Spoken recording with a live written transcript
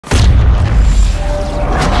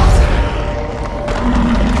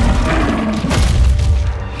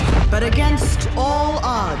Against all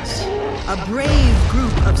odds, a brave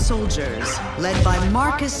group of soldiers, led by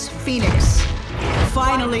Marcus Phoenix,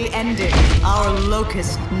 finally ended our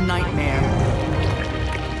Locust nightmare.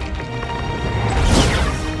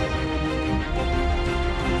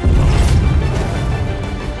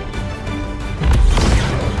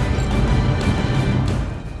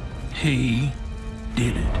 He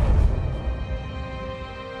did it.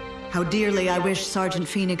 How dearly I wish Sergeant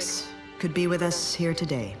Phoenix could be with us here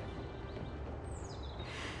today.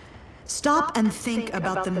 Stop and think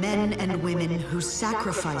about the men and women whose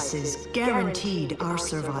sacrifices guaranteed our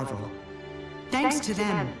survival. Thanks to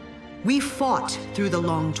them, we fought through the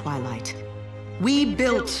long twilight. We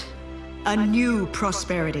built a new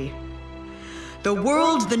prosperity. The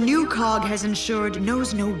world the new COG has ensured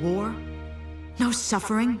knows no war, no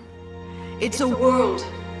suffering. It's a world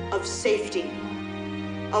of safety,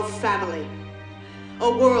 of family.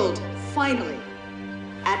 A world, finally,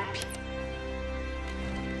 at peace.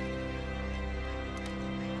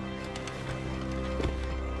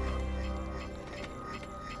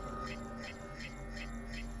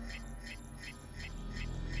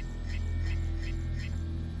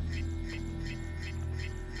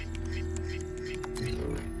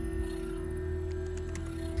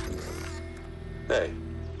 Hey,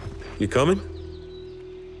 you coming?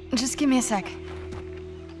 Just give me a sec.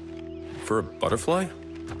 For a butterfly?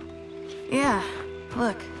 Yeah,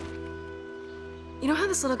 look. You know how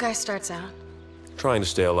this little guy starts out? Trying to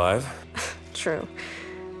stay alive. True.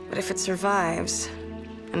 But if it survives,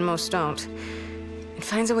 and most don't, it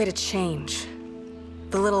finds a way to change.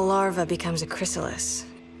 The little larva becomes a chrysalis.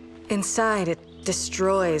 Inside, it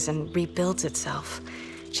destroys and rebuilds itself,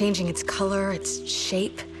 changing its color, its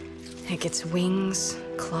shape. It gets wings,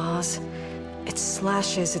 claws. It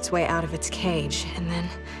slashes its way out of its cage, and then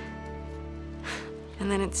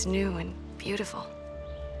it's new and beautiful.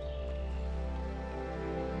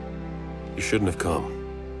 You shouldn't have come.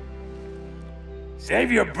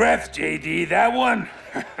 Save your breath, JD. That one?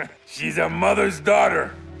 She's a mother's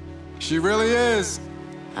daughter. She really is.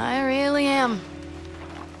 I really am.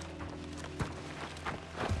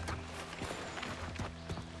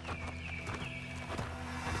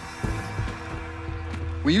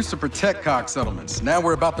 We used to protect COG settlements. Now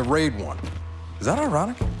we're about to raid one. Is that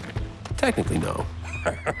ironic? Technically, no.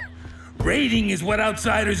 Raiding is what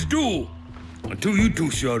outsiders do. Until you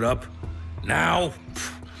two showed up. Now,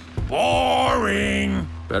 boring.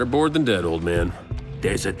 Better bored than dead, old man.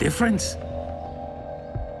 There's a difference.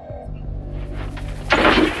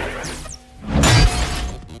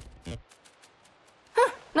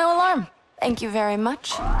 No alarm. Thank you very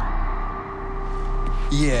much.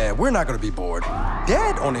 Yeah, we're not gonna be bored.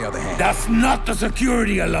 Dead, on the other hand. That's not the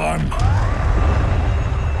security alarm.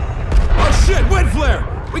 Oh shit, wind flare!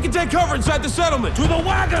 We can take cover inside the settlement! To the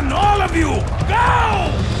wagon, all of you!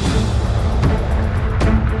 Go!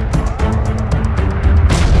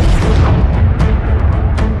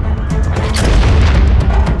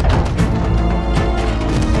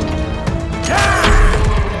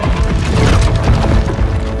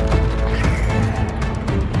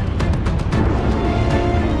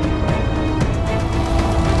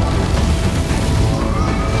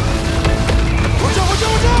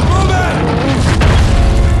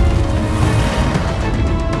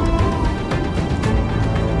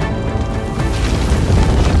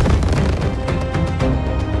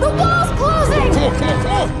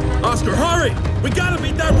 Oscar, hurry! We gotta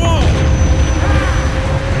beat that wall!